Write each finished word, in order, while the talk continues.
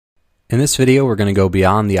In this video, we're going to go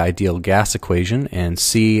beyond the ideal gas equation and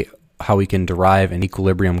see how we can derive an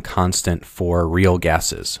equilibrium constant for real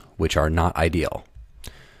gases, which are not ideal.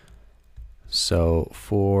 So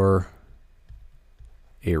for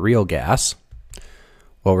a real gas,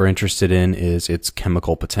 what we're interested in is its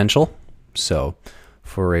chemical potential. So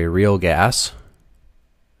for a real gas,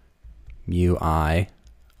 mu I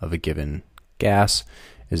of a given gas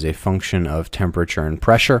is a function of temperature and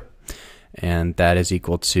pressure, and that is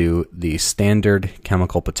equal to the standard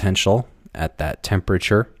chemical potential at that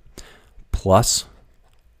temperature plus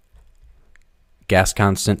gas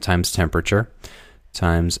constant times temperature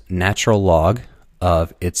times natural log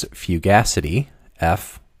of its fugacity,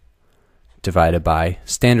 F, divided by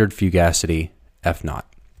standard fugacity, F naught.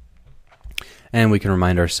 And we can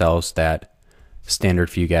remind ourselves that standard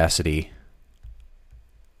fugacity,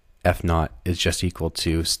 F naught, is just equal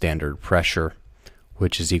to standard pressure,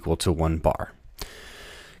 which is equal to 1 bar.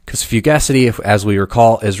 Because fugacity, as we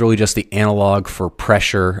recall, is really just the analog for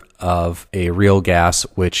pressure of a real gas,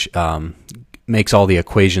 which makes all the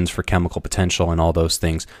equations for chemical potential and all those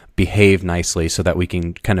things behave nicely so that we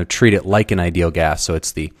can kind of treat it like an ideal gas. So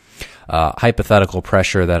it's the hypothetical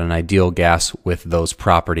pressure that an ideal gas with those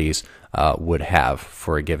properties would have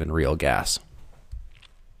for a given real gas.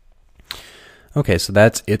 Okay, so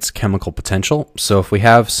that's its chemical potential. So if we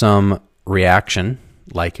have some reaction,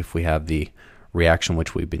 like if we have the reaction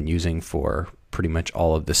which we've been using for pretty much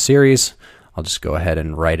all of the series, I'll just go ahead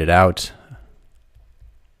and write it out.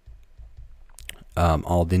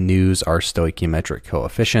 All the news are stoichiometric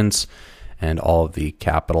coefficients, and all of the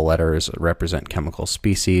capital letters represent chemical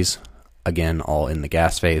species, again, all in the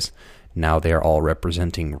gas phase. Now they are all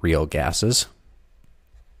representing real gases,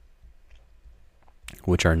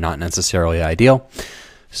 which are not necessarily ideal.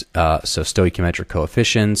 So stoichiometric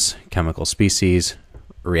coefficients, chemical species,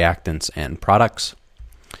 reactants, and products.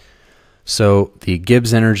 So the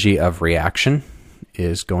Gibbs energy of reaction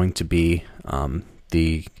is going to be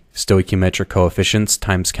the stoichiometric coefficients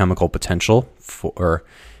times chemical potential for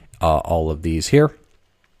all of these here.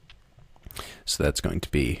 So that's going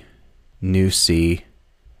to be nu C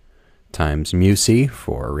times mu C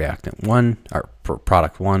for reactant 1, or for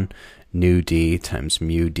product 1, nu D times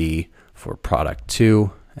mu D for product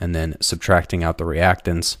 2, and then subtracting out the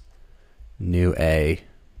reactants, nu A,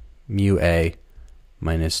 mu A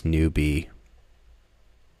minus nu B,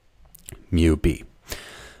 mu B.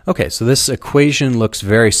 Okay, so this equation looks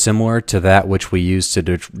very similar to that which we use to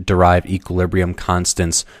derive equilibrium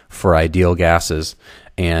constants for ideal gases.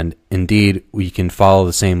 And indeed, we can follow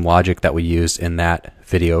the same logic that we used in that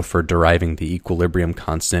video for deriving the equilibrium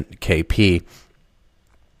constant Kp.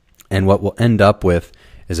 And what we'll end up with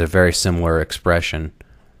is a very similar expression,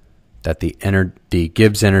 that the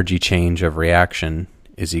Gibbs energy change of reaction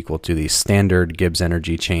is equal to the standard Gibbs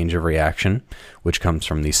energy change of reaction, which comes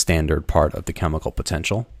from the standard part of the chemical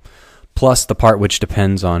potential, plus the part which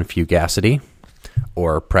depends on fugacity,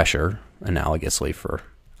 or pressure, analogously for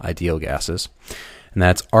ideal gases. And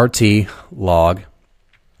that's RT log,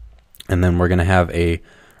 and then we're going to have a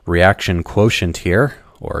reaction quotient here,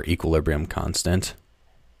 or equilibrium constant.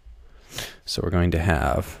 So we're going to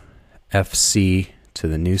have Fc to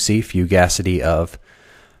the nu C, fugacity of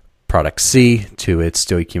product C to its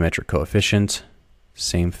stoichiometric coefficient,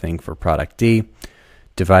 same thing for product D,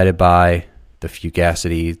 divided by the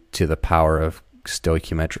fugacity to the power of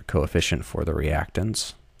stoichiometric coefficient for the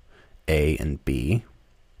reactants, A and B.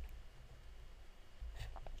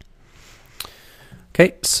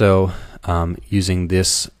 Okay, so using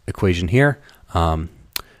this equation here,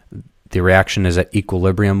 the reaction is at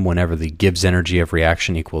equilibrium whenever the Gibbs energy of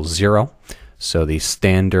reaction equals 0. So the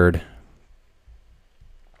standard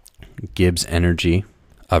Gibbs energy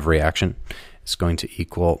of reaction is going to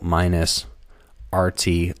equal minus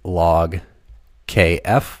RT log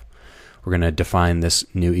Kf. We're going to define this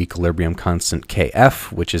new equilibrium constant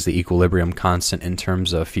Kf, which is the equilibrium constant in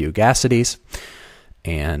terms of fugacities.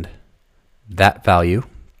 And that value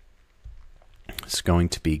is going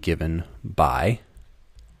to be given by,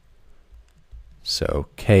 so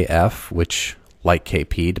Kf, which like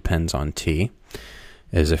Kp depends on T,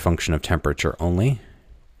 is a function of temperature only,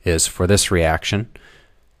 is for this reaction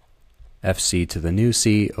Fc to the nu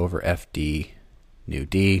C over Fd nu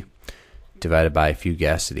D divided by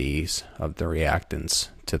fugacities of the reactants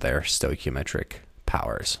to their stoichiometric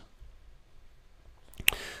powers.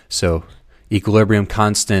 So equilibrium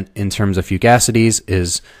constant in terms of fugacities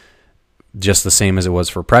is just the same as it was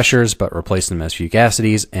for pressures, but replace them as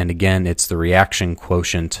fugacities, and again it's the reaction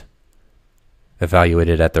quotient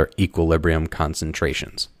evaluated at their equilibrium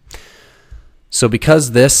concentrations. So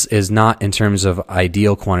because this is not in terms of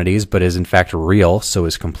ideal quantities, but is in fact real, so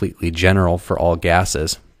is completely general for all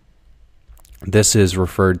gases, this is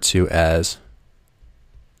referred to as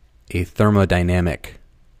a thermodynamic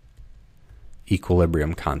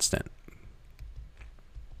equilibrium constant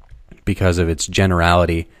because of its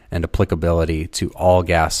generality and applicability to all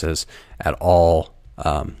gases at all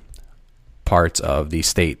parts of the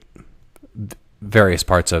state, various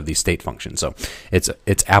parts of the state function. So it's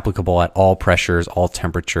applicable at all pressures, all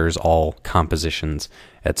temperatures, all compositions,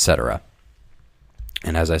 etc.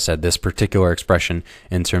 And as I said, this particular expression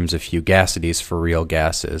in terms of fugacities for real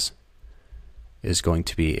gases is going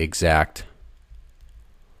to be exact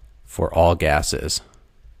for all gases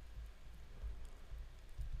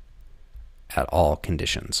at all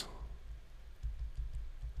conditions.